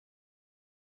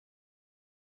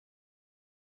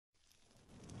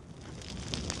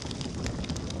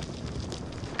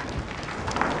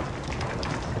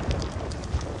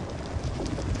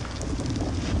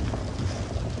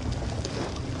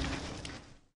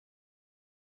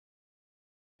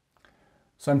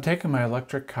So I'm taking my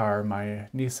electric car, my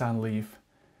Nissan LEAF,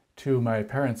 to my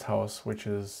parents' house, which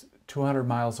is 200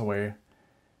 miles away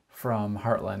from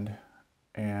Heartland.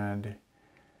 And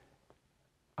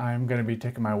I'm going to be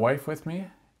taking my wife with me,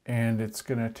 and it's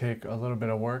going to take a little bit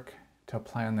of work to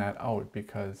plan that out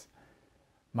because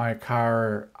my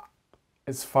car,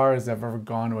 as far as I've ever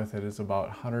gone with it, is about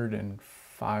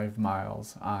 105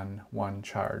 miles on one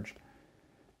charge.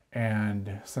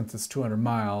 And since it's 200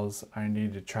 miles, I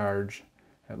need to charge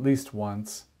at least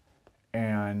once,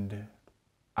 and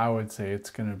I would say it's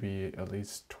going to be at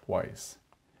least twice,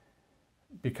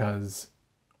 because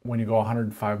when you go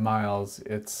 105 miles,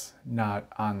 it's not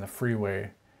on the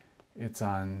freeway, it's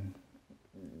on,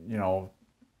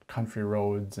 country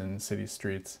roads and city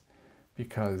streets,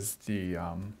 because the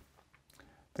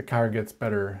car gets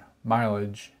better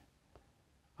mileage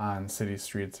on city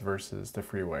streets versus the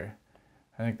freeway.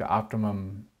 I think the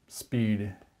optimum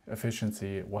speed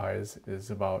efficiency wise is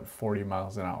about 40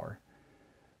 miles an hour.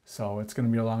 So it's going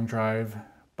to be a long drive,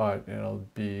 but it'll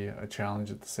be a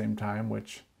challenge at the same time,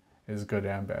 which is good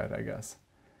and bad, I guess.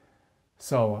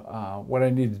 So what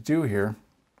I need to do here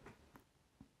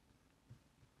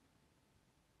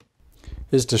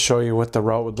is to show you what the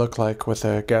route would look like with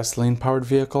a gasoline powered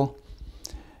vehicle.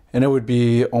 And it would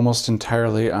be almost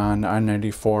entirely on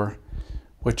I-94,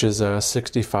 which is a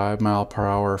 65 mile per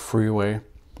hour freeway.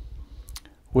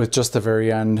 With just the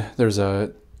very end, there's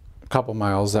a couple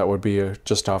miles that would be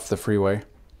just off the freeway.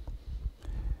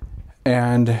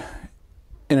 And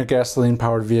in a gasoline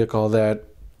powered vehicle, that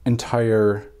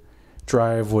entire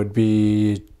drive would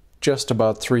be just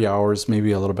about 3 hours,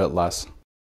 maybe a little bit less.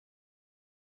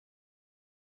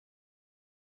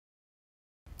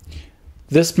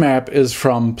 This map is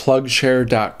from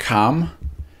plugshare.com,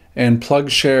 and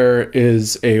Plugshare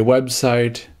is a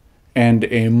website and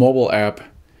a mobile app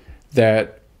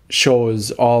that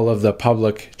shows all of the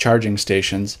public charging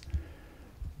stations.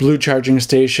 Blue charging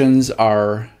stations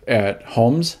are at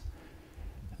homes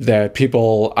that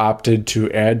people opted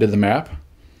to add to the map.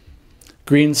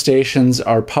 Green stations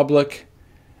are public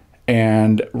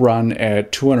and run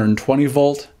at 220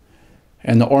 volt.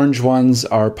 And the orange ones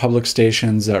are public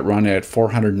stations that run at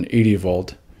 480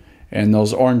 volt. And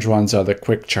those orange ones are the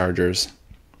quick chargers.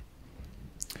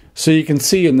 So you can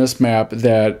see in this map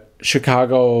that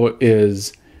Chicago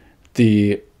is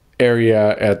the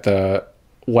area at the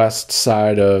west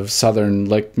side of southern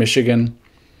Lake Michigan,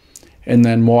 and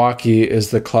then Milwaukee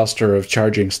is the cluster of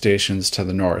charging stations to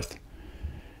the north.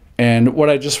 And what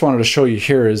I just wanted to show you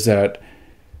here is that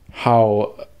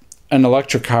how an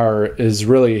electric car is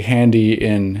really handy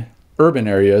in urban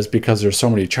areas because there's so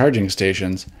many charging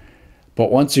stations,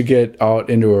 but once you get out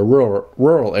into a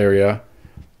rural area,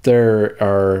 there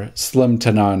are slim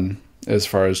to none as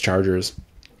far as chargers.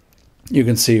 You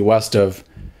can see west of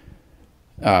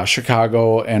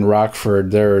Chicago and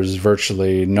Rockford, there's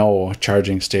virtually no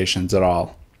charging stations at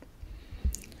all.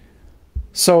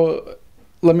 So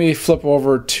let me flip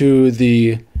over to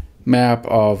the map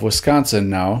of Wisconsin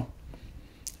now,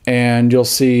 and you'll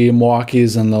see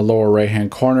Milwaukee's in the lower right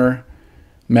hand corner.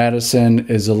 Madison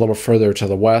is a little further to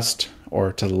the west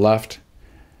or to the left,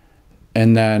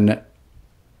 and then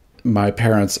my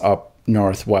parents up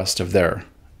northwest of there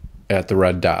at the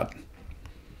red dot.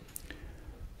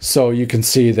 So you can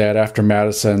see that after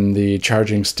Madison, the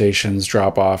charging stations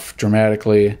drop off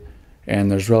dramatically, and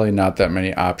there's really not that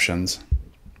many options.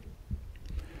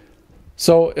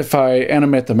 So if I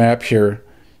animate the map here,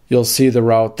 you'll see the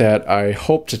route that I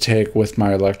hope to take with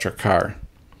my electric car.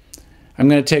 I'm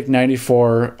going to take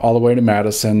 94 all the way to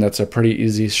Madison. That's a pretty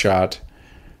easy shot.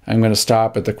 I'm going to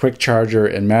stop at the quick charger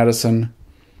in Madison,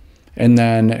 and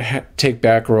then take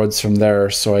back roads from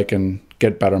there so I can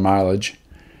get better mileage.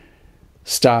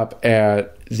 Stop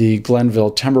at the Glenville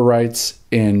Timberrights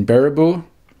in Baraboo,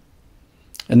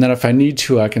 and then if I need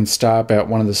to, I can stop at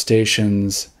one of the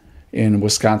stations in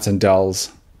Wisconsin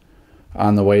Dells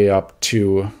on the way up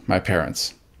to my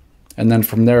parents. And then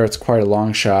from there, it's quite a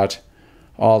long shot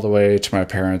all the way to my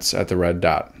parents at the red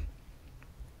dot.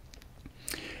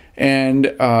 And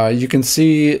you can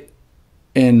see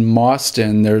in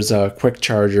Mauston, there's a quick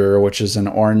charger, which is an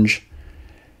orange.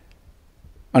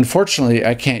 Unfortunately,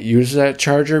 I can't use that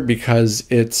charger because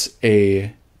it's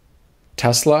a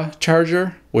Tesla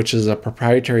charger, which is a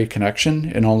proprietary connection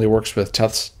and only works with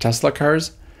Tesla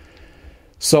cars.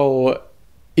 So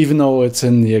even though it's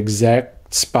in the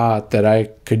exact spot that I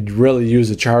could really use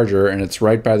a charger and it's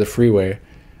right by the freeway,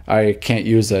 I can't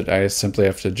use it. I simply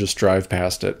have to just drive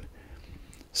past it.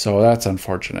 So that's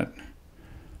unfortunate.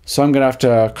 So I'm going to have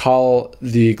to call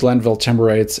the Glenville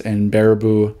Timberrights in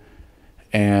Baraboo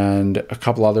and a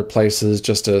couple other places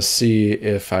just to see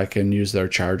if I can use their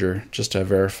charger, just to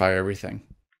verify everything.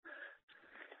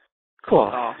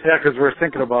 Cool. Yeah, because we're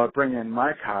thinking about bringing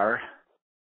my car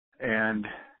and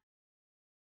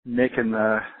making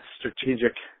the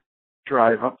strategic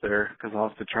drive up there, because I'll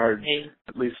have to charge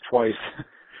at least twice.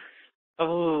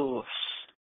 Oh,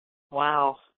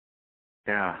 wow.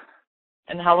 Yeah.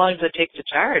 And how long does it take to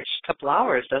charge? A couple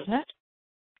hours, doesn't it?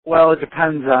 Well, it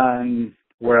depends on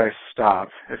where I stop.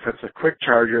 If it's a quick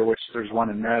charger, which there's one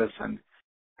in Madison,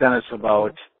 then it's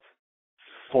about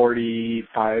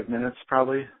 45 minutes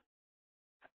probably.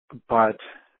 But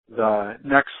the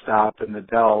next stop in the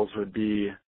Dells would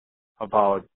be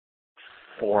about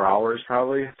 4 hours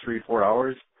probably, 3-4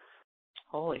 hours.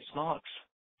 Holy smokes.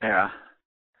 Yeah.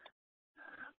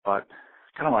 But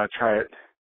I kind of want to try it.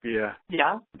 Be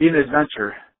an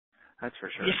adventure. That's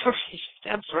for sure. Yeah,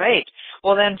 that's right.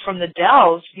 Well, then from the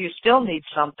Dells, you still need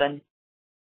something,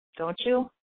 don't you?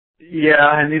 Yeah,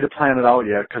 I need to plan it out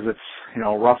yet, because it's,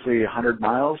 roughly 100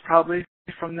 miles probably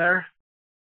from there.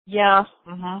 Yeah.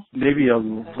 Maybe a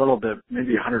little bit,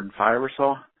 maybe 105 or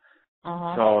so.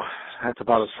 So that's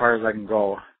about as far as I can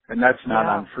go. And that's not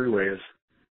on freeways.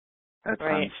 That's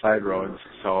on side roads.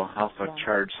 So I'll have to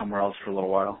charge somewhere else for a little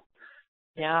while.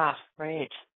 Yeah, right.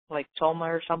 Like Toma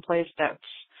or someplace, that's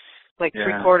like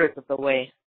 3/4 of the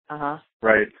way.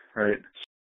 Right.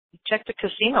 Check the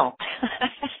casino.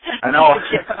 I know.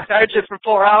 Charge it for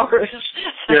 4 hours.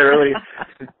 Yeah, really.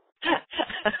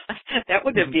 That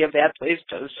wouldn't be a bad place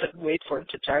to sit and wait for it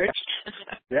to charge.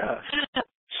 Yeah.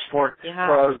 4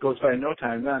 hours goes by in no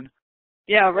time then.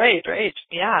 Yeah, right.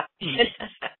 Yeah.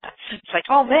 It's like,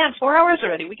 oh man, 4 hours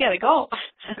already. We gotta go.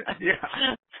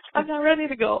 Yeah. I'm not ready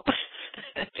to go.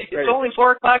 It's only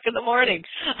 4 o'clock in the morning.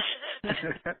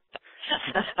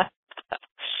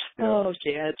 Oh,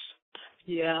 kids.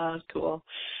 Yeah, cool.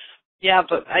 Yeah,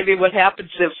 but I mean, what happens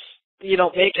if you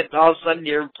don't make it and all of a sudden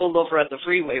you're pulled over on the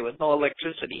freeway with no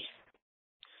electricity?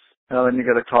 Well, then you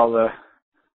got to call the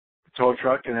tow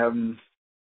truck and have them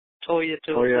tow you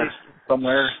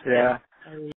somewhere. Yeah.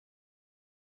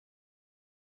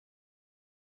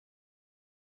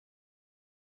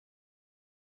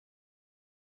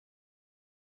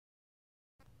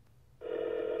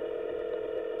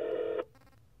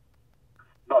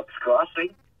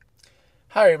 Crossing.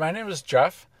 Hi, my name is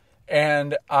Jeff,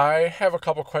 and I have a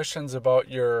couple questions about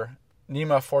your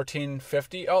NEMA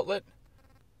 1450 outlet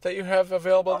that you have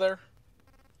available there.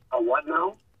 A what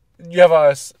now? You have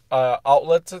a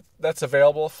outlet that's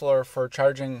available for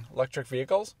charging electric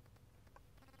vehicles?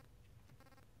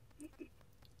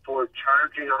 For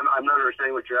charging? I'm not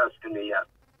understanding what you're asking me yet.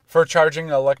 For charging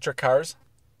electric cars?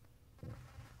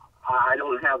 I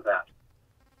don't have that.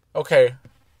 Okay.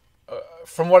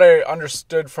 From what I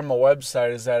understood from a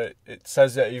website is that it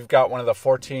says that you've got one of the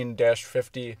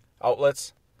 14-50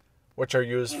 outlets, which are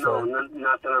used for... No,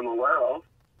 not that I'm aware of.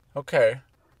 Okay.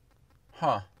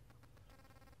 Huh.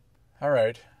 All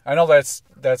right. I know that's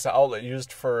an outlet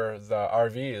used for the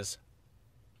RVs.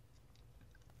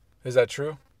 Is that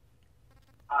true?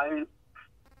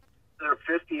 They're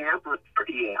 50 amp or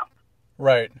 30 amp.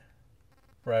 Right.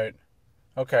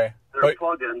 Okay. They're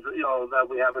plug-ins, that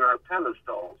we have in our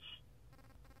pedestals.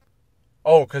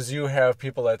 Oh, because you have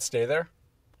people that stay there?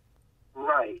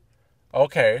 Right.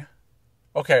 Okay.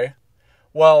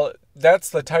 Well,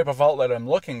 that's the type of outlet I'm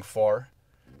looking for.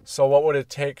 So what would it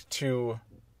take to,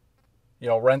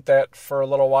 rent that for a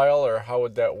little while, or how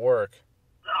would that work?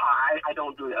 I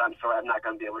don't do that. I'm sorry. I'm not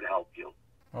going to be able to help you.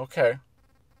 Okay.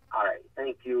 All right.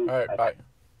 Thank you. All right. Bye.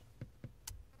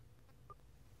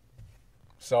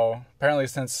 So apparently,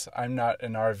 since I'm not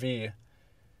an RV,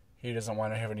 he doesn't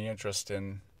want to have any interest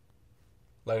in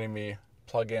letting me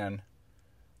plug in,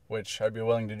 which I'd be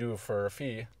willing to do for a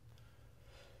fee.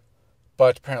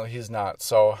 But apparently he's not,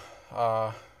 so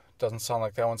doesn't sound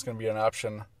like that one's going to be an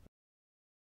option.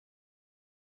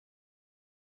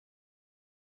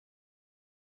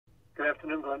 Good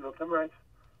afternoon, Glenville Timberrights.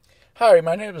 Hi,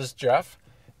 my name is Jeff,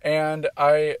 and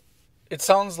it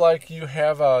sounds like you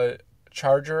have a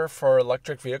charger for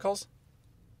electric vehicles?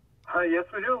 Yes,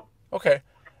 we do. Okay.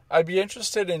 I'd be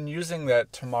interested in using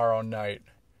that tomorrow night.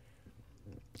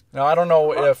 Now, I don't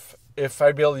know if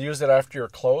I'd be able to use it after you're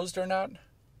closed or not.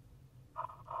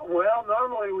 Well,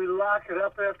 normally we lock it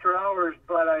up after hours,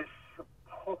 but I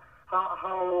suppose,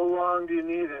 how long do you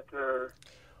need it? Or?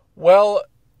 Well,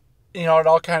 it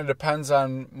all kind of depends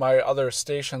on my other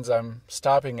stations I'm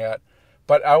stopping at.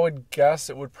 But I would guess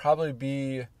it would probably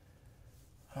be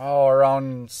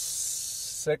around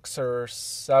 6 or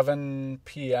 7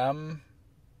 p.m.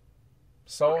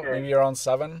 So maybe around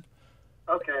 7.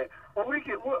 Okay. Well, we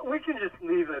can just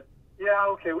leave it, Yeah,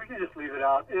 okay, we can just leave it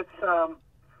out. It's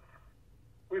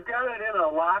we've got it in a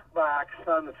lockbox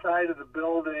on the side of the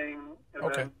building, and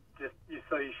Okay. then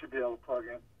so you should be able to plug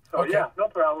in. So Okay. yeah, no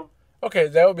problem. Okay,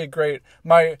 that would be great.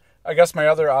 I guess my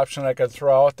other option I could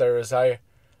throw out there is I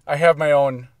have my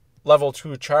own level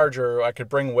 2 charger I could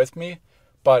bring with me,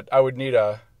 but I would need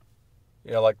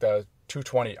like the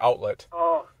 220 outlet.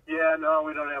 Oh, yeah, no,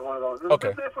 we don't have one of those.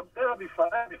 Okay. That'll be fine.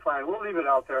 That'll be fine. We'll leave it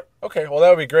out there. Okay, well that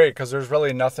would be great because there's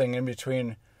really nothing in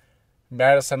between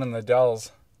Madison and the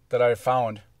Dells that I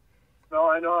found. No,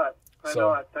 I know it. I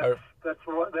know it. That's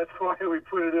why we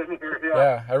put it in here. Yeah.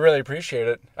 Yeah, I really appreciate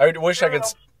it. I wish I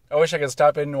could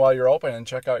stop in while you're open and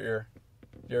check out your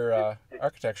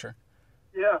architecture.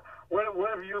 Yeah. What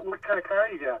kind of car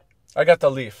you got? I got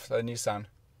the LEAF, the Nissan.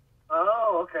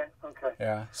 Oh, okay.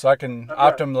 Yeah, so I can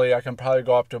optimally I can probably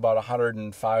go up to about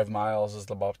 105 miles is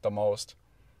about the most.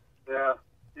 Yeah.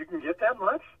 You can get that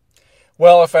much?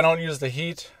 Well, if I don't use the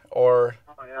heat or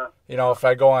Oh, yeah. if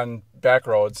I go on back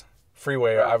roads,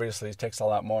 freeway obviously takes a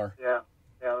lot more. Yeah.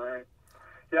 Yeah, right.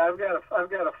 Yeah, I've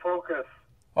got a Focus.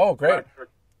 Oh, great. Electric.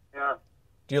 Yeah.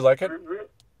 Do you like it?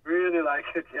 Really like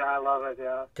it. Yeah, I love it.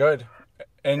 Yeah. Good.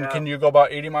 And can you go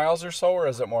about 80 miles or so, or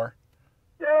is it more?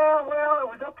 Yeah, well, it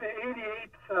was up to 88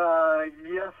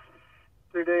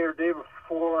 yesterday or day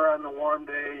before on the warm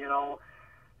day.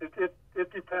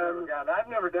 It depends. God, I've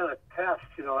never done a test.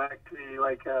 Actually,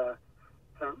 like to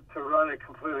run it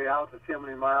completely out to see how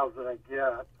many miles that I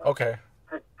get. Okay.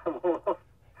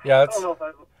 Yeah, I don't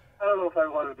know if I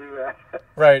want to do that.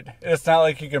 Right. It's not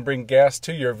like you can bring gas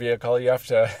to your vehicle. You have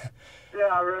to.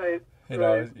 Yeah, right.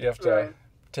 You have to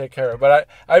take care of it. But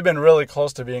I've been really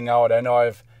close to being out. I know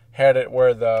I've had it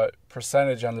where the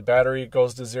percentage on the battery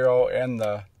goes to 0 and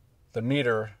the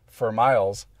meter for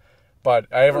miles, but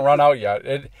I haven't run out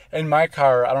yet. In my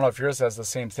car, I don't know if yours has the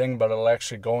same thing, but it'll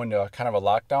actually go into kind of a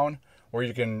lockdown where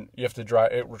you have to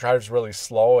drive. It drives really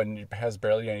slow and it has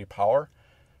barely any power.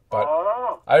 But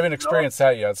I haven't experienced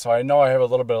that yet, so I know I have a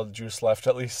little bit of juice left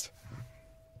at least.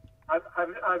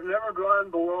 I've never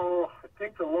gone below. I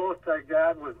think the lowest I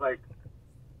got was it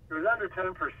was under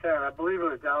 10%. I believe it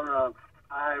was down around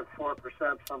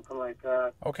 4%, something like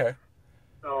that. Okay.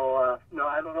 So no,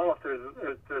 I don't know if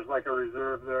there's like a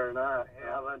reserve there or not.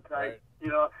 I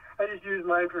just use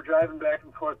mine for driving back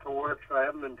and forth to work, so I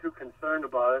haven't been too concerned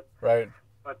about it. Right.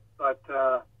 But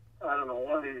I don't know.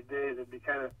 One of these days it'd be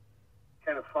kind of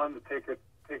fun to take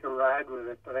a ride with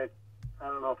it, but I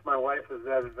don't know if my wife is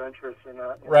that adventurous or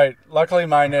not. Right. Luckily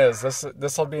mine is.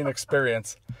 This will be an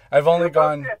experience. I've only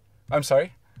gone. I'm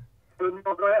sorry. No,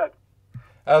 go ahead.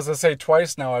 I was going to say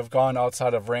twice now I've gone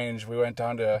outside of range. We went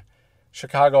down to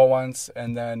Chicago once,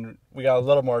 and then we got a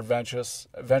little more adventurous.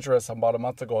 About a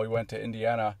month ago, we went to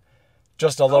Indiana,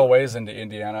 just a little ways into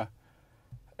Indiana.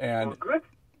 And good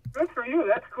for you.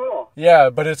 That's cool. Yeah,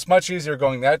 but it's much easier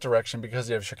going that direction because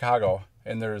you have Chicago,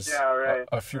 and there's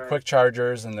a few quick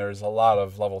chargers, and there's a lot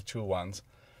of level 2 ones.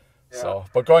 Yeah. So,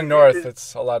 but going north,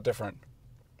 it's a lot different.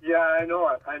 Yeah, I know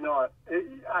it.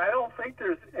 I don't think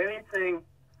there's anything.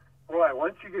 Boy,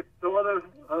 once you get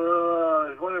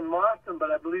there's one in Boston, but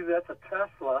I believe that's a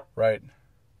Tesla. Right.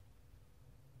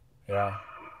 Yeah.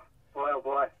 Boy, oh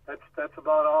boy, that's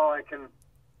about all I can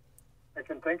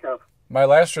think of. My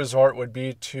last resort would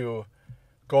be to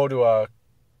go to a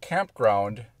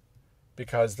campground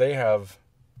because they have,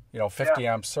 50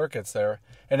 amp circuits there,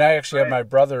 and I actually had my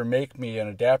brother make me an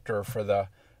adapter for the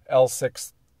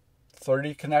L630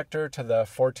 connector to the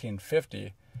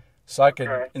 1450. So I could,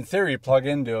 in theory, plug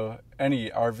into any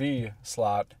RV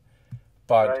slot,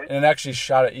 and actually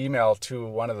shot an email to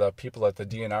one of the people at the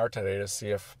DNR today to see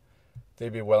if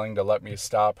they'd be willing to let me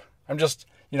stop. I'm just,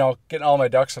 getting all my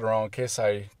ducks in a row in case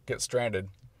I get stranded.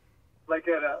 Like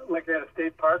at a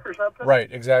state park or something? Right,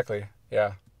 exactly,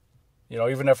 yeah.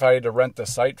 Even if I had to rent the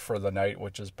site for the night,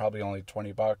 which is probably only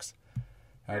 $20,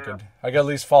 I could at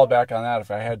least fall back on that if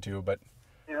I had to, but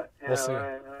we'll see.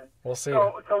 Right. We'll see.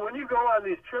 So when you go on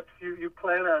these trips, you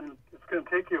plan on, it's going to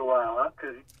take you a while, huh?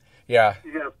 Because you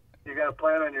got to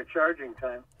plan on your charging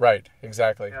time. Right,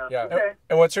 exactly. Yeah. Okay.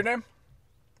 And what's your name?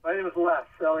 My name is Les.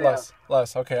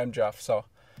 Les. Okay, I'm Jeff. So,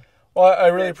 well, I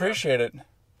really appreciate it.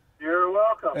 You're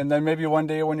welcome. And then maybe one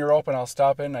day when you're open, I'll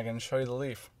stop in. I can show you the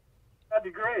LEAF. That'd be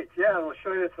great. Yeah, we'll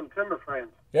show you some timber frames.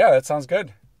 Yeah, that sounds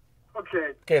good.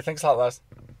 Okay. Okay, thanks a lot, Les.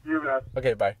 You bet.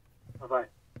 Okay, bye. Bye-bye.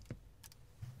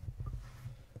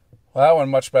 Well, that one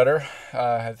much better.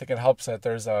 I think it helps that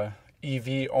there's a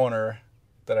EV owner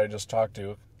that I just talked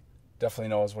to. Definitely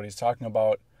knows what he's talking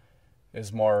about.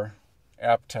 Is more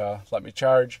apt to let me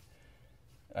charge,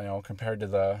 compared to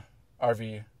the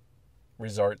RV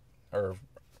resort or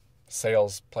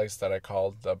sales place that I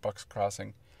called, the Bucks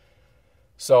Crossing.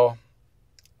 So,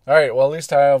 all right, well, at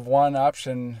least I have one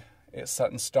option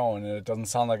set in stone, and it doesn't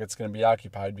sound like it's going to be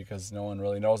occupied because no one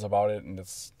really knows about it, and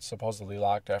it's supposedly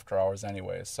locked after hours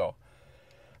anyway. So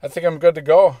I think I'm good to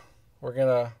go. We're going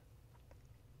to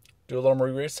do a little more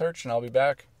research, and I'll be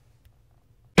back.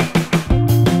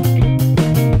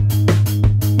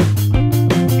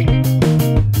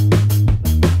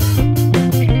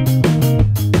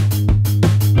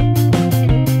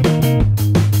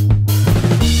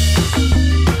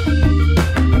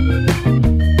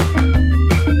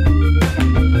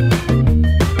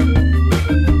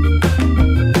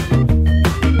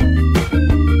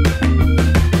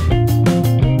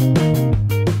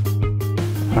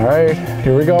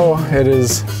 Here we go. It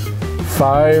is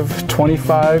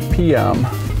 5:25 p.m.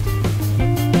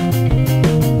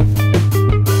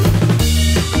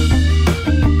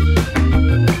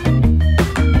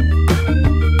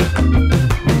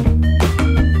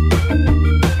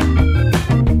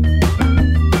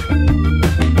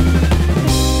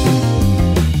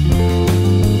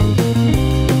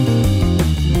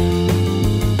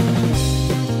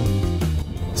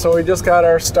 So we just got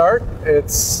our start.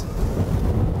 It's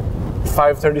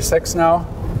 5:36 now,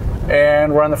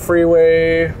 and we're on the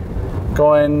freeway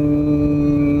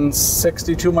going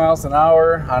 62 miles an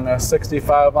hour on a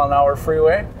 65 mile an hour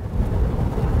freeway.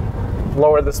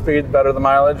 Lower the speed, better the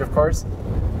mileage, of course.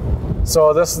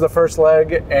 So this is the first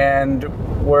leg, and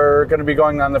we're going to be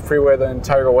going on the freeway the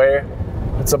entire way.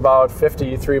 It's about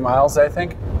 53 miles, I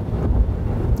think.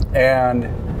 And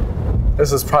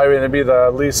this is probably going to be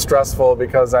the least stressful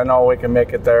because I know we can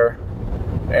make it there.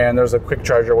 And there's a quick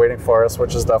charger waiting for us,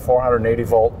 which is the 480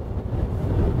 volt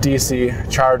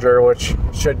DC charger, which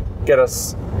should get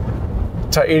us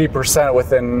to 80%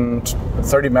 within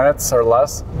 30 minutes or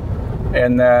less.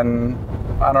 And then,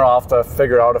 I don't know, I'll have to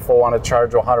figure out if we'll want to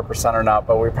charge 100% or not,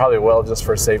 but we probably will just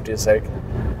for safety's sake.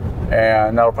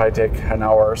 And that'll probably take an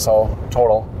hour or so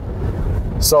total.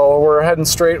 So we're heading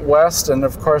straight west, and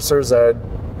of course there's a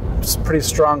pretty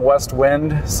strong west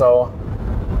wind, so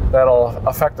that'll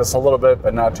affect us a little bit,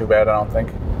 but not too bad, I don't think.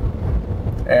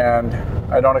 And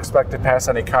I don't expect to pass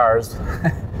any cars.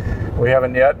 We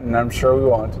haven't yet, and I'm sure we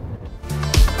won't.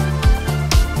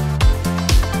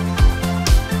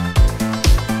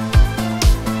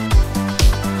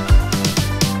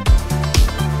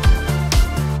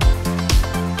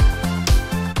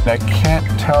 I can't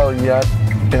tell yet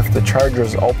if the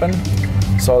charger's open,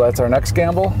 so that's our next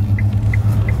gamble,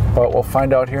 but we'll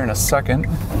find out here in a second.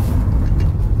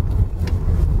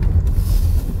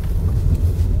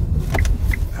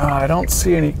 I don't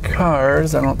see any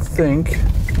cars, I don't think.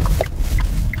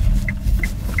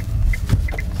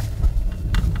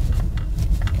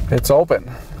 It's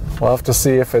open. We'll have to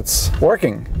see if it's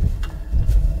working.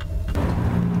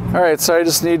 Alright, so I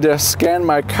just need to scan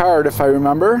my card if I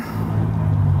remember.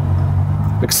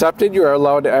 Accepted, you are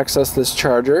allowed to access this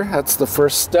charger. That's the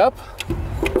first step.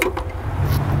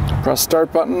 Press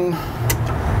start button.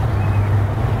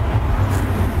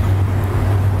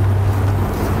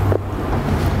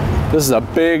 This is a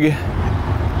big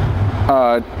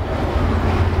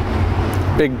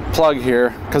plug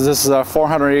here because this is a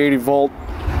 480 volt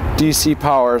DC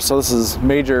power, so this is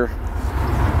major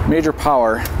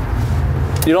power.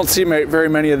 You don't see very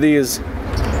many of these.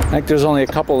 I think there's only a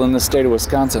couple in the state of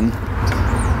Wisconsin.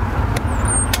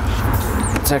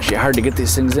 It's actually hard to get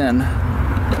these things in.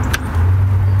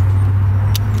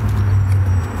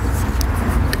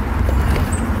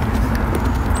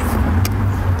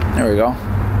 There we go.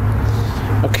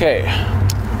 Okay,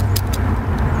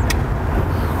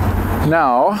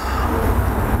 now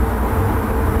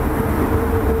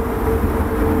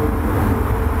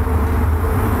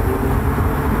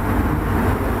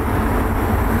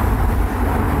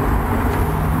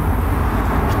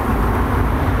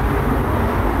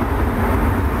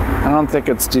I don't think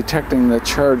it's detecting the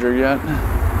charger yet.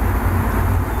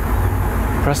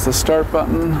 Press the start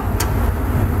button.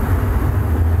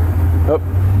 Oh.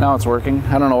 Now it's working.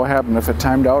 I don't know what happened, if it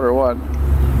timed out or what.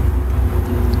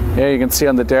 Yeah, you can see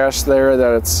on the dash there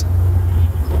that it's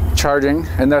charging,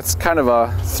 and that's kind of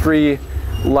a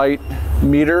 3-light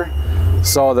meter.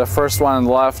 So the first one on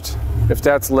the left, if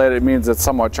that's lit, it means it's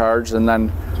somewhat charged, and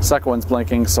then the second one's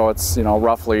blinking, so it's, you know,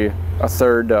 roughly a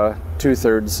third,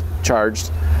 2/3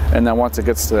 charged. And then once it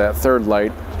gets to that third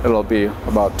light, it'll be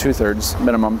about 2/3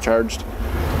 minimum charged.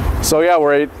 So yeah,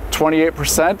 we're at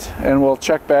 28%, and we'll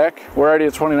check back. We're already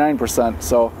at 29%,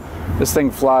 so this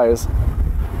thing flies.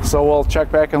 So we'll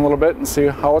check back in a little bit and see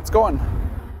how it's going.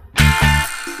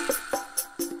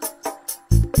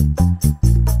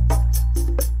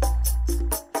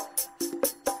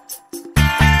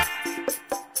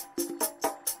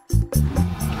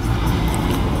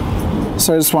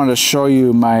 So I just wanted to show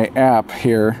you my app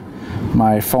here,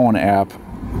 my phone app,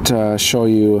 to show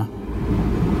you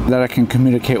that I can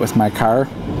communicate with my car.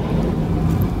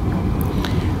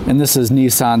 And this is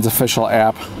Nissan's official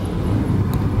app.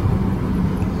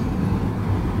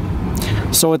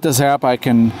 So with this app I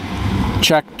can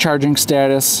check charging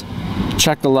status,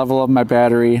 check the level of my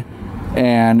battery,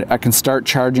 and I can start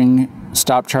charging,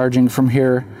 stop charging from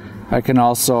here. I can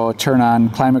also turn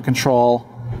on climate control,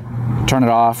 turn it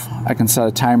off. I can set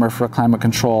a timer for climate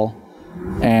control,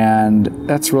 and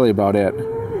that's really about it.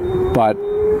 But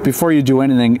before you do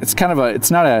anything,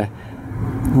 it's not a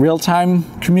real-time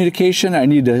communication. I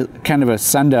need to kind of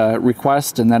send a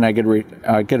request, and then I get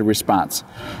a response.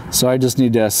 So I just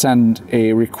need to send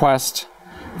a request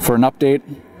for an update,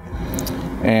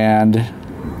 and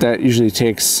that usually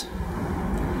takes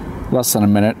less than a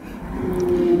minute.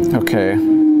 Okay,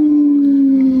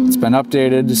 it's been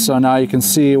updated, so now you can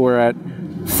see we're at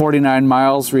 49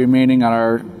 miles remaining on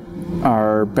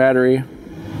our battery,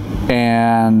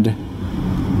 and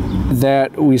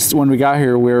that when we got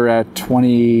here we were at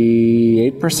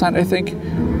 28%, I think.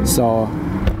 So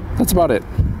that's about it.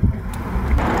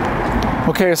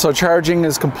 Okay, so charging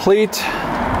is complete.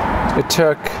 It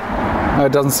took,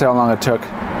 it doesn't say how long it took,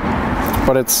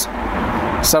 but it's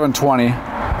 7:20,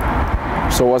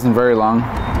 so it wasn't very long.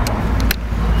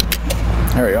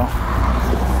 There we go.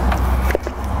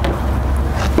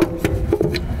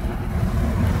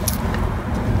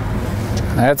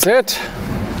 That's it.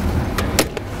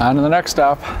 On to the next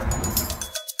stop.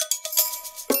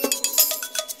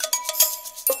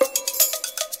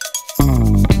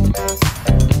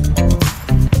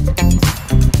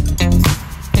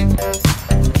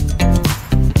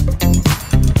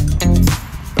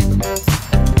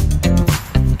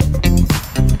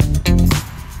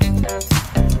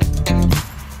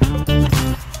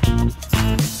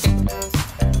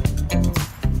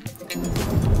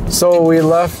 So we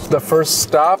left the first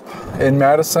stop in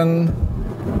Madison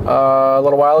a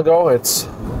little while ago. It's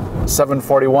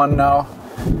 7:41 now,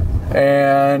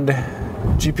 and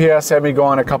GPS had me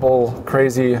going a couple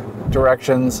crazy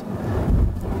directions,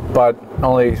 but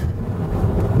only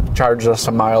charged us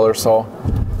a mile or so.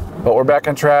 But we're back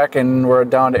on track, and we're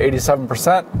down to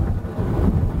 87%,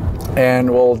 and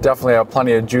we'll definitely have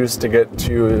plenty of juice to get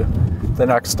to the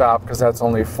next stop, because that's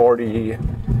only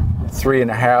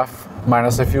 43.5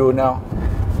 minus a few now,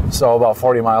 so about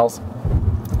 40 miles.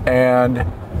 And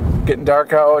getting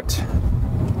dark out.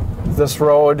 This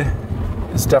road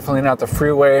is definitely not the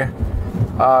freeway.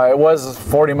 It was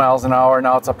 40 miles an hour,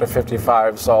 now it's up to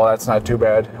 55, so that's not too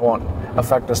bad. It won't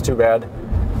affect us too bad.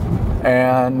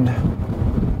 And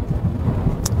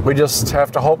we just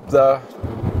have to hope the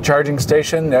charging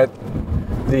station at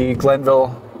the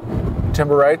Glenville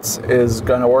Timberites is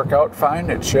going to work out fine.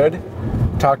 It should.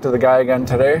 Talked to the guy again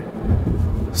today,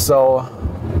 so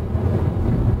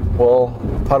we'll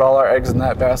put all our eggs in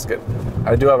that basket.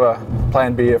 I do have a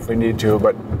plan B if we need to,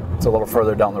 but it's a little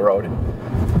further down the road.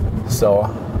 So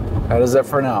that is it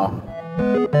for now.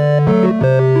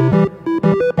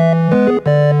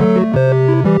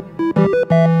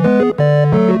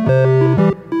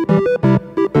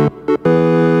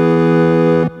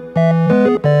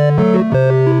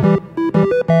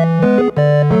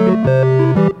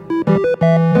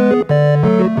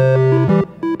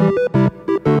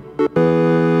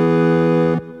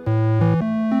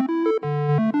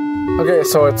 Okay,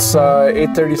 so it's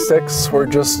 8:36. We're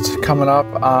just coming up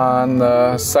on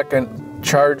the second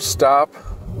charge stop,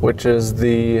 which is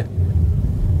the,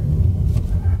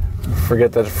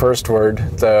 forget the first word,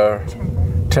 the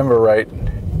Timberite,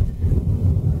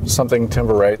 something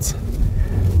Timberites.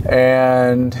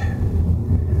 And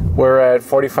we're at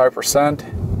 45%.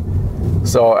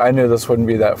 So I knew this wouldn't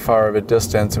be that far of a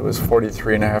distance. It was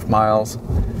 43.5 miles.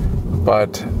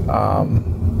 But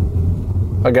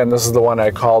again, this is the one I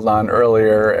called on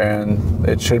earlier, and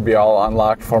it should be all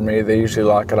unlocked for me. They usually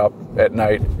lock it up at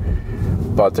night,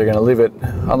 but they're going to leave it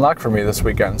unlocked for me this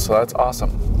weekend, so that's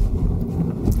awesome.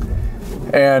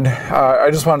 And I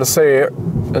just wanted to say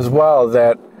as well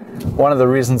that one of the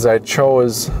reasons I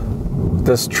chose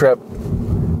this trip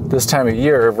this time of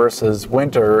year versus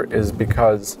winter is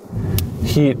because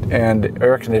heat and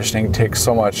air conditioning takes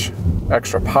so much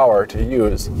extra power to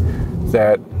use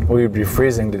that we would be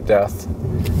freezing to death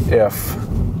if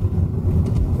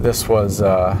this was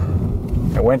a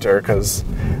winter, because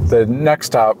the next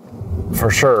stop for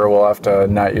sure we'll have to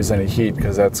not use any heat,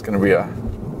 because that's going to be a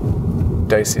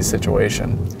dicey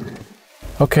situation.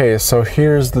 Okay, so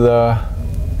here's the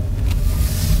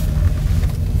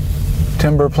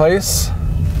timber place.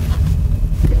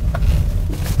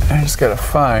 I just gotta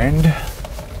find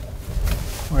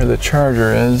where the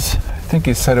charger is. I think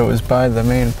he said it was by the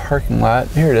main parking lot.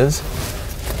 Here it is.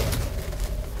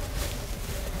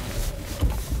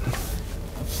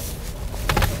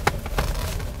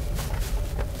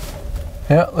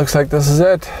 Yeah, looks like this is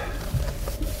it.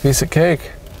 Piece of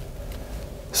cake.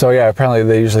 So yeah, apparently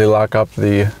they usually lock up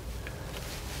that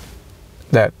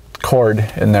cord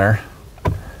in there.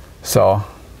 So,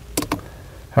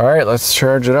 all right, let's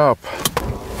charge it up.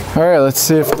 All right, let's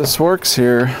see if this works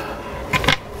here.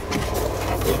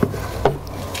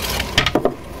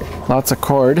 Lots of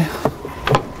cord.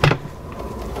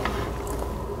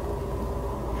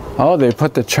 Oh, they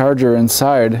put the charger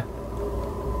inside.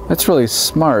 That's really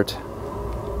smart.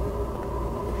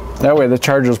 That way the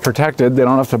charger is protected. They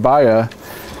don't have to buy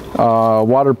a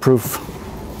waterproof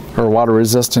or water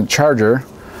resistant charger,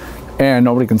 and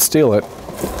nobody can steal it.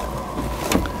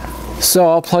 So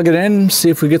I'll plug it in, see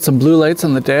if we get some blue lights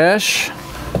on the dash.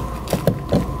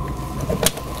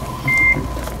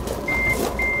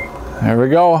 There we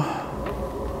go.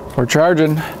 We're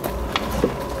charging.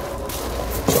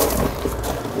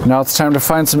 Now it's time to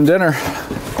find some dinner.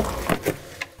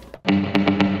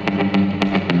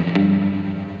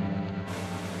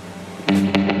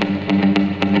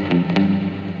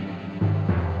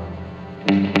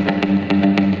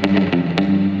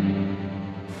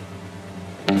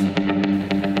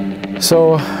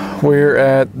 So we're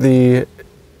at the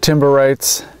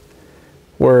Timberites.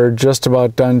 We're just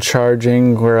about done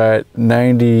charging. We're at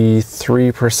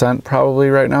 93% probably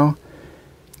right now.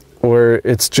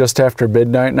 It's just after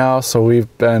midnight now, so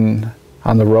we've been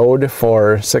on the road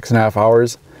for 6.5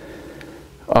 hours.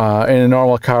 In a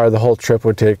normal car, the whole trip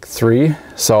would take 3,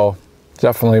 so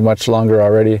definitely much longer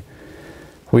already.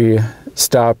 We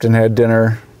stopped and had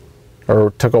dinner,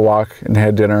 or took a walk and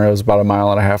had dinner. It was about 1.5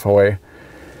 miles away.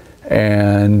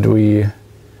 And we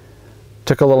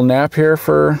took a little nap here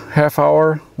for half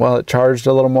hour while it charged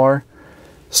a little more.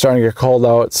 Starting to get cold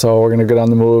out, so we're gonna get on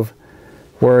the move.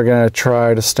 We're gonna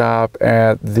try to stop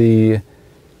at there's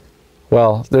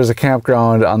a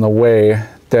campground on the way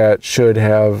that should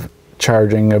have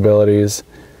charging abilities.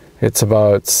 It's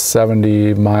about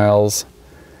 70 miles.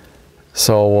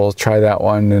 So we'll try that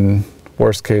one, and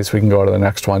worst case, we can go to the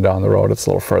next one down the road. It's a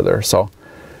little further. So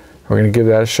we're gonna give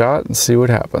that a shot and see what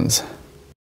happens.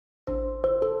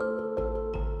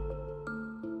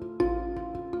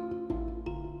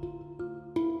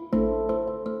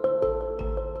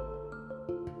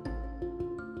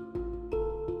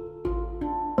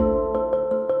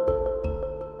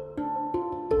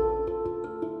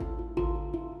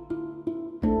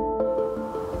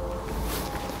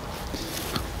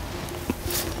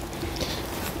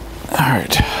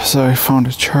 Alright, so I found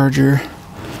a charger.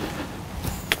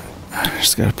 I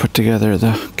just gotta put together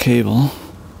the cable.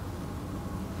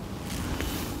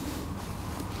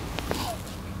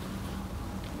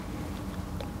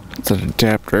 It's an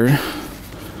adapter.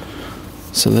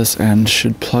 So this end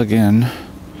should plug in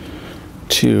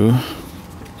to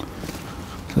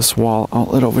this wall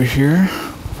outlet over here.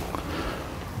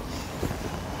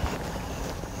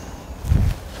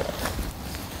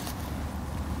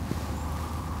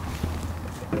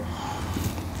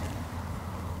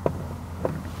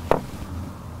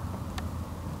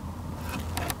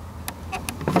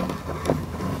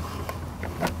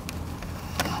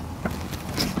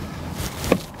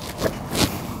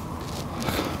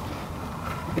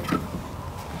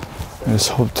 I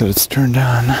just hope that it's turned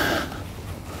on.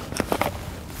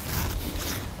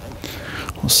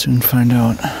 We'll soon find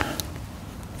out.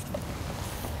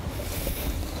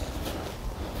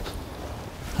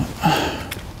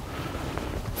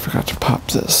 Forgot to pop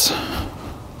this.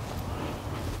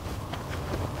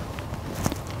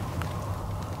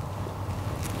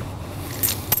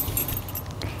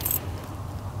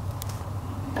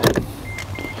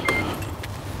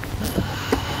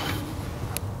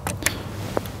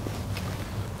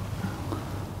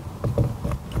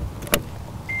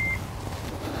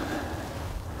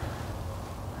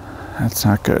 That's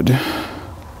not good.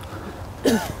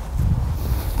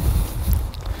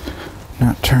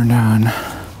 Not turned on.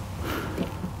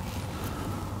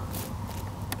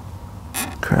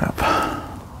 Crap.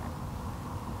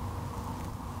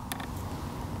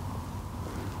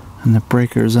 And the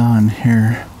breaker's on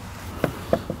here.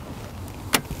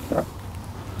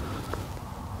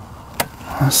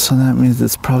 So that means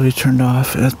it's probably turned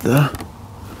off at the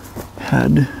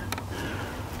head.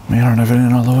 I don't have it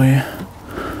in all the way.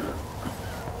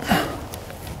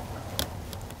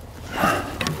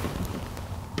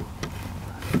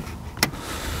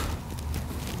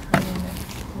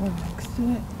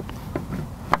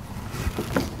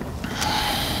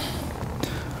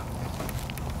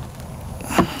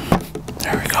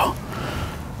 There we go.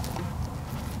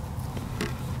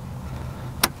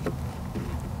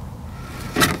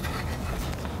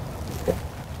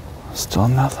 Still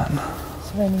nothing.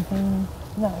 Is there anything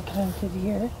not connected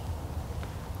here?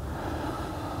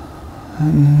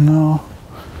 No.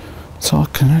 It's all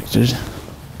connected. Is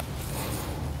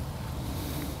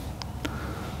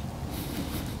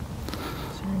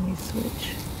there any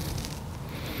switch?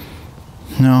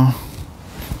 No.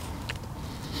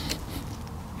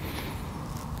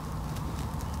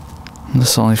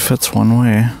 This only fits one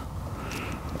way.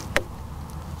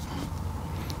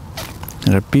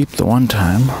 And it beeped the one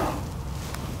time.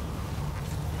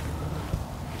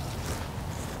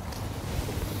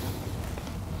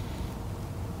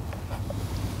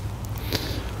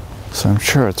 So I'm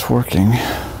sure it's working.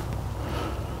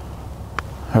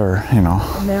 Or, you know.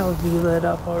 And that would be lit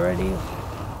up already.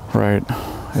 Right.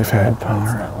 If I had power.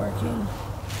 It's not working.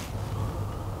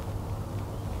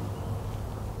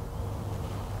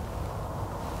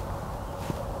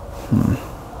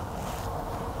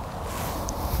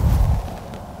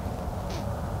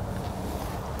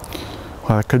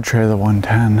 Well, I could try the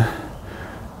 110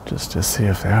 just to see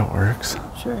if that works.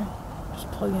 Sure. Just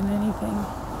plug in anything.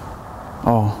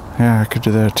 Oh, yeah, I could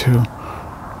do that too.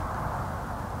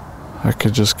 I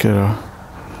could just get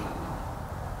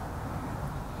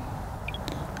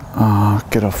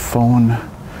a phone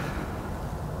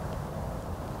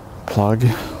plug.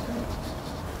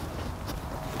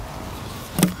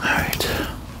 Alright.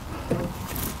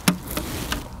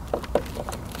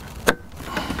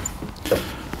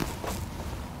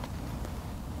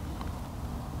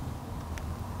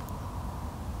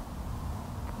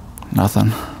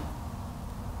 Nothing.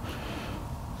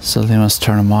 So they must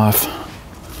turn them off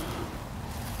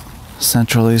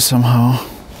centrally somehow.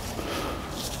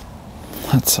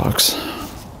 That sucks.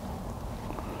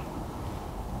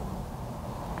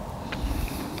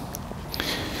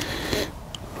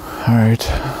 Alright,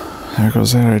 there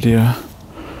goes that idea.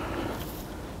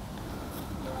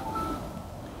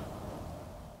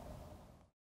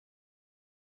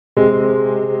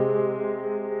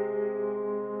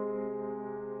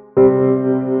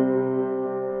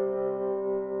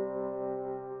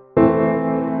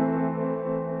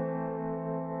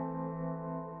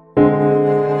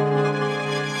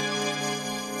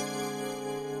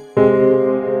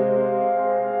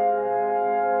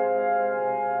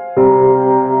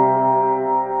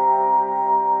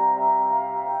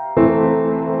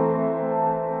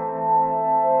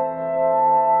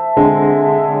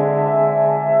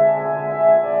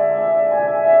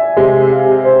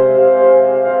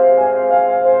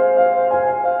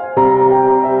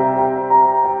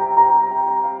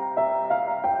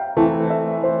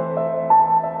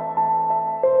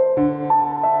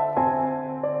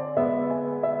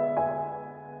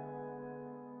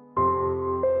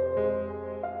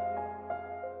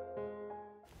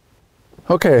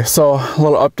 Okay, so a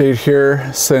little update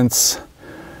here since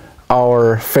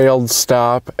our failed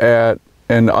stop at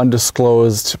an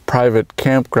undisclosed private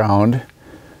campground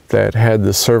that had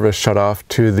the service shut off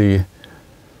to the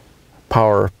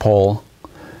power pole.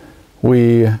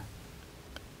 We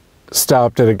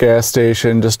stopped at a gas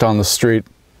station just down the street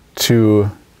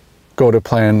to go to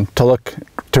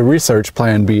research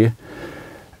Plan B,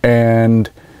 and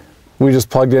we just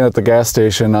plugged in at the gas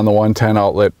station on the 110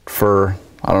 outlet for,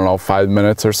 I don't know, 5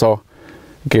 minutes or so.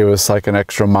 Gave us like an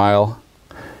extra mile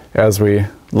as we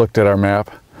looked at our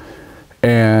map,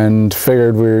 and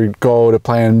figured we'd go to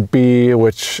Plan B,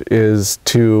 which is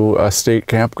to a state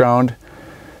campground.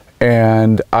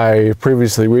 And I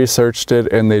previously researched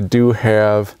it, and they do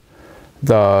have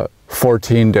the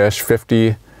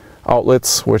 14-50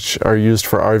 outlets, which are used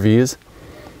for RVs.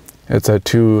 It's a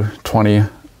 220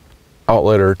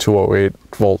 outlet or 208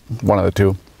 volt, one of the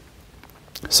two.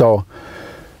 So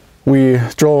we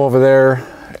drove over there,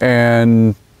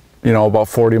 and you know, about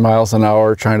 40 miles an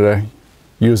hour, trying to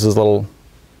use as little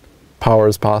power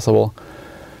as possible.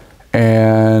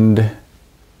 And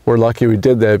we're lucky we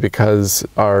did that because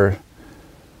our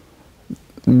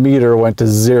meter went to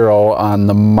 0 on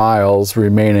the miles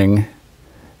remaining,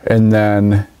 and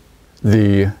then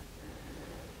the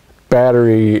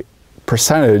battery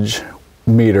percentage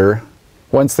meter,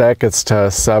 once that gets to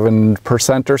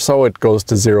 7% or so, it goes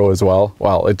to 0 as well.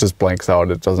 Well, it just blanks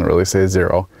out. It doesn't really say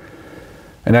 0.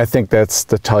 And I think that's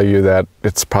to tell you that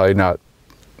it's probably not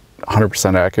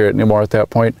 100% accurate anymore at that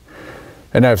point.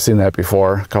 And I've seen that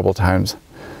before a couple times.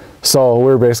 So we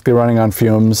were basically running on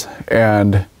fumes,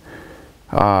 and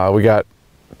we got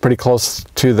pretty close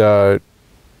to the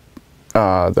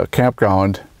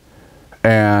campground,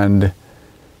 and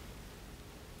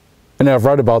and I've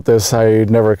read about this, I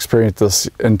never experienced this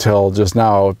until just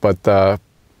now, but the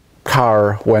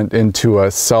car went into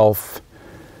a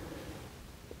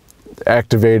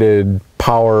self-activated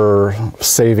power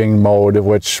saving mode,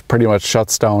 which pretty much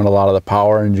shuts down a lot of the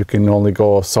power, and you can only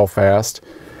go so fast,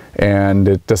 and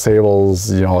it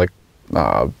disables, you know, like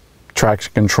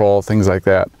traction control, things like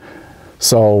that.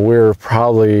 So we're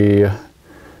probably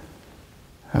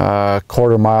a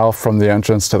quarter mile from the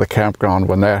entrance to the campground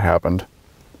when that happened.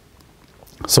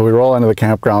 So we roll into the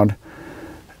campground,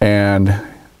 and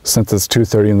since it's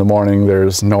 2:30 in the morning,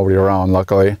 there's nobody around,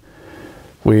 luckily.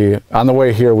 On the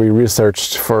way here, we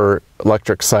researched for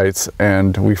electric sites,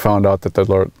 and we found out that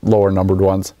the lower numbered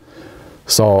ones.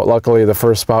 So luckily, the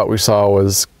first spot we saw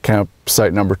was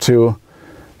campsite number 2.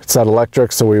 It said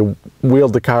electric, so we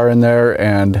wheeled the car in there,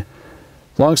 and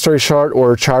long story short,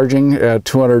 we're charging at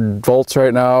 200 volts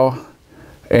right now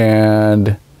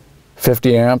and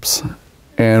 50 amps,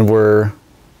 and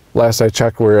last I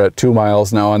checked, we're at 2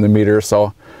 miles now on the meter,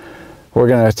 so we're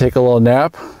gonna take a little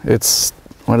nap. It's,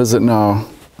 what is it now?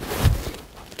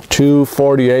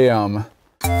 2:40 a.m.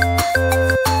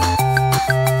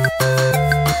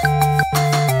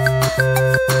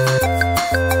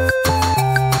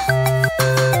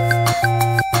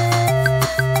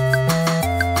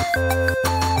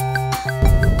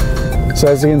 So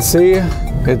as you can see,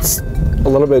 it's a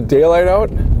little bit daylight out.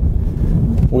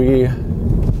 We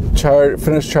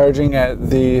finished charging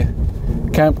at the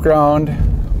campground.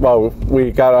 Well,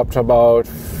 we got up to about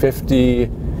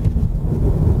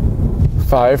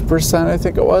 55%, I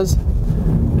think it was.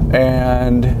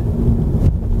 And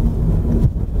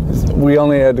we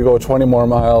only had to go 20 more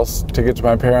miles to get to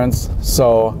my parents.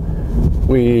 So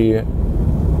we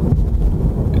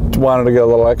wanted to get a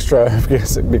little extra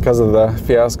because of the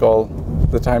fiasco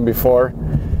the time before.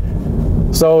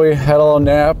 So we had a little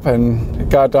nap, and it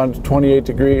got down to 28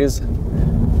 degrees,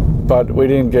 but we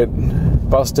didn't get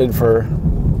busted for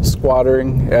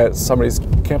squattering at somebody's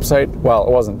campsite. Well,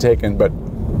 it wasn't taken, but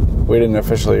we didn't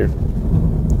officially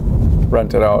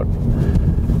rent it out.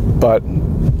 But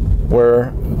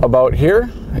we're about here.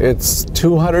 It's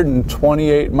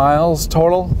 228 miles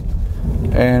total,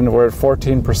 and we're at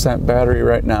 14% battery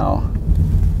right now.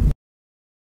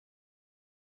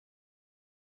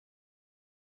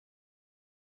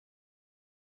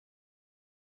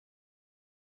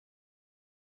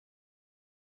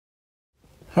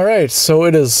 All right, so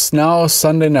it is now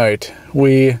Sunday night.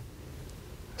 We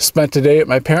spent the day at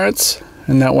my parents',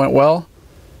 and that went well,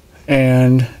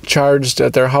 and charged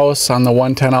at their house on the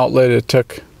 110 outlet. It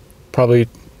took probably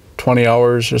 20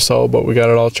 hours or so, but we got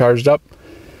it all charged up.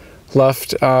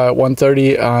 Left at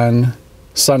 1:30 on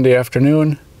Sunday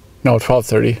afternoon, no,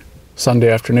 12:30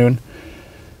 Sunday afternoon,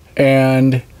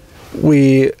 and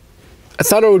I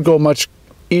thought it would go much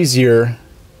easier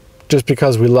just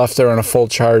because we left there on a full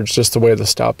charge, just the way the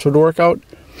stops would work out.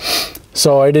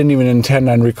 So I didn't even intend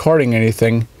on recording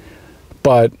anything,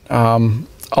 but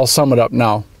I'll sum it up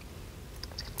now.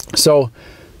 So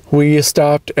we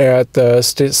stopped at the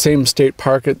same state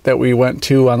park that we went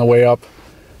to on the way up,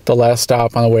 the last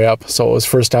stop on the way up. So it was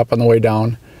first stop on the way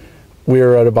down. We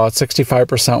were at about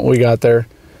 65% when we got there.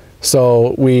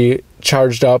 So we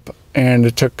charged up, and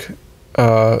it took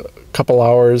a couple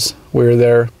hours. We were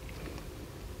there.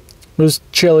 It was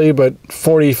chilly, but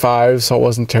 45, so it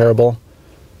wasn't terrible.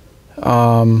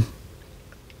 And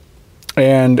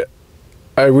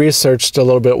I researched a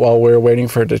little bit while we were waiting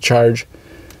for it to charge,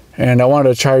 and I wanted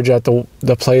to charge at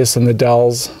the place in the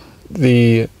Dells,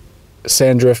 the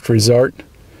Sandrift Resort,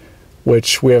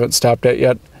 which we haven't stopped at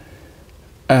yet.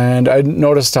 And I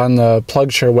noticed on the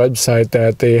PlugShare website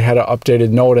that they had an updated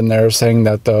note in there saying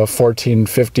that the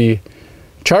 1450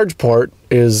 charge port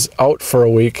is out for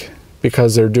a week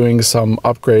because they're doing some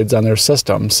upgrades on their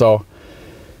system. So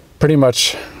pretty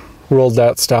much ruled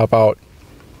that stop out.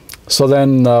 So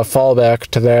then the fallback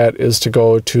to that is to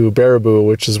go to Baraboo,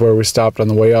 which is where we stopped on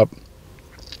the way up.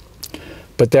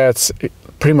 But that's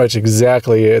pretty much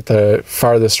exactly at the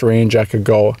farthest range I could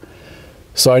go.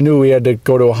 So I knew we had to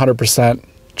go to 100%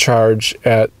 charge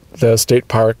at the state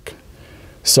park.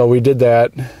 So we did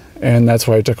that, and that's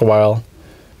why it took a while,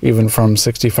 even from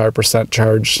 65%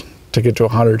 charge to get to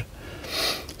 100.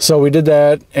 So we did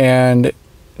that and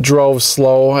drove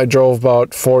slow. I drove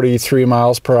about 43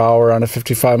 miles per hour on a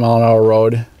 55 mile an hour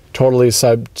road. Totally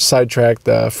sidetracked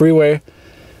the freeway.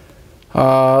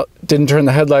 Didn't turn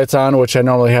the headlights on, which I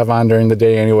normally have on during the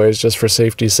day anyways, just for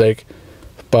safety's sake.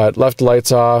 But left the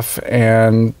lights off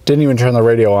and didn't even turn the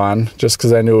radio on, just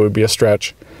because I knew it would be a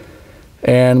stretch.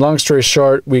 And long story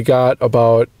short, we got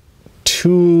about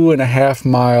 2.5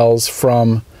 miles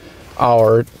from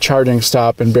our charging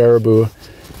stop in Baraboo,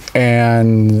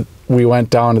 and we went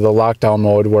down to the lockdown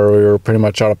mode where we were pretty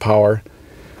much out of power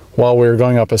while we were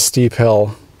going up a steep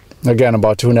hill, again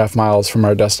about 2.5 miles from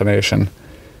our destination.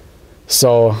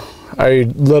 So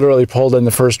I literally pulled in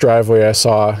the first driveway I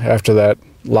saw after that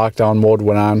lockdown mode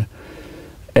went on,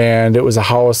 and it was a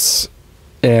house,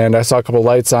 and I saw a couple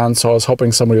lights on, so I was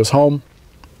hoping somebody was home.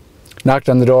 Knocked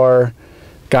on the door,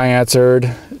 guy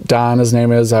answered, Don his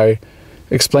name is. I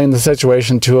explained the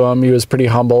situation to him. He was pretty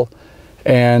humble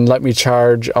and let me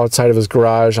charge outside of his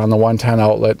garage on the 110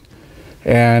 outlet,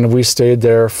 and we stayed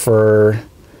there for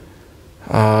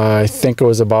I think it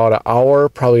was about an hour,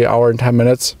 probably an hour and 10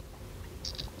 minutes.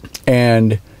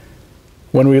 And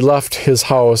when we left his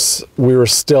house, we were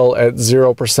still at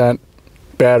 0%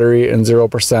 battery and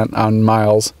 0% on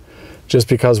miles, just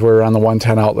because we were on the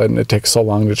 110 outlet and it takes so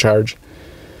long to charge.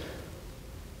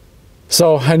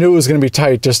 So I knew it was going to be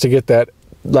tight just to get that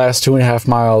last 2.5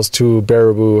 miles to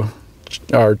Baraboo,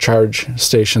 our charge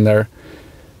station there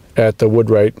at the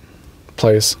Woodwright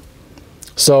place.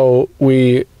 So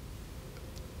it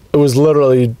was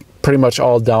literally pretty much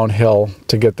all downhill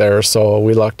to get there, so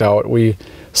we lucked out. We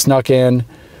snuck in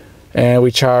and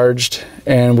we charged,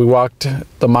 and we walked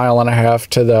the 1.5 miles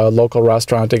to the local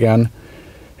restaurant again,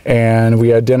 and we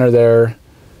had dinner there,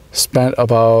 spent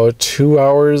about 2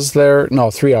 hours there,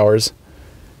 no, 3 hours,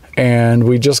 and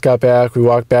we just got back. We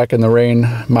walked back in the rain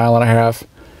 1.5 miles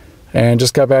and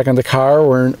just got back in the car.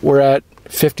 We're at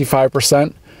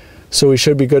 55%, so we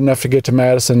should be good enough to get to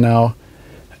Madison now.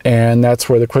 And that's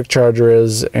where the quick charger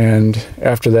is, and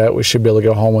after that we should be able to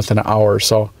go home within an hour or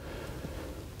so.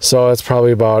 So that's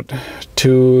probably about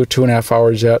 2.5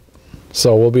 hours yet.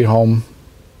 So we'll be home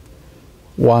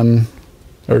 1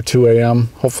 or 2 a.m.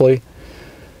 hopefully.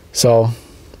 So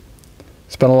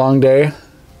it's been a long day,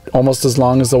 almost as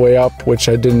long as the way up, which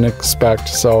I didn't expect,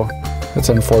 so it's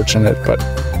unfortunate, but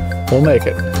we'll make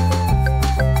it.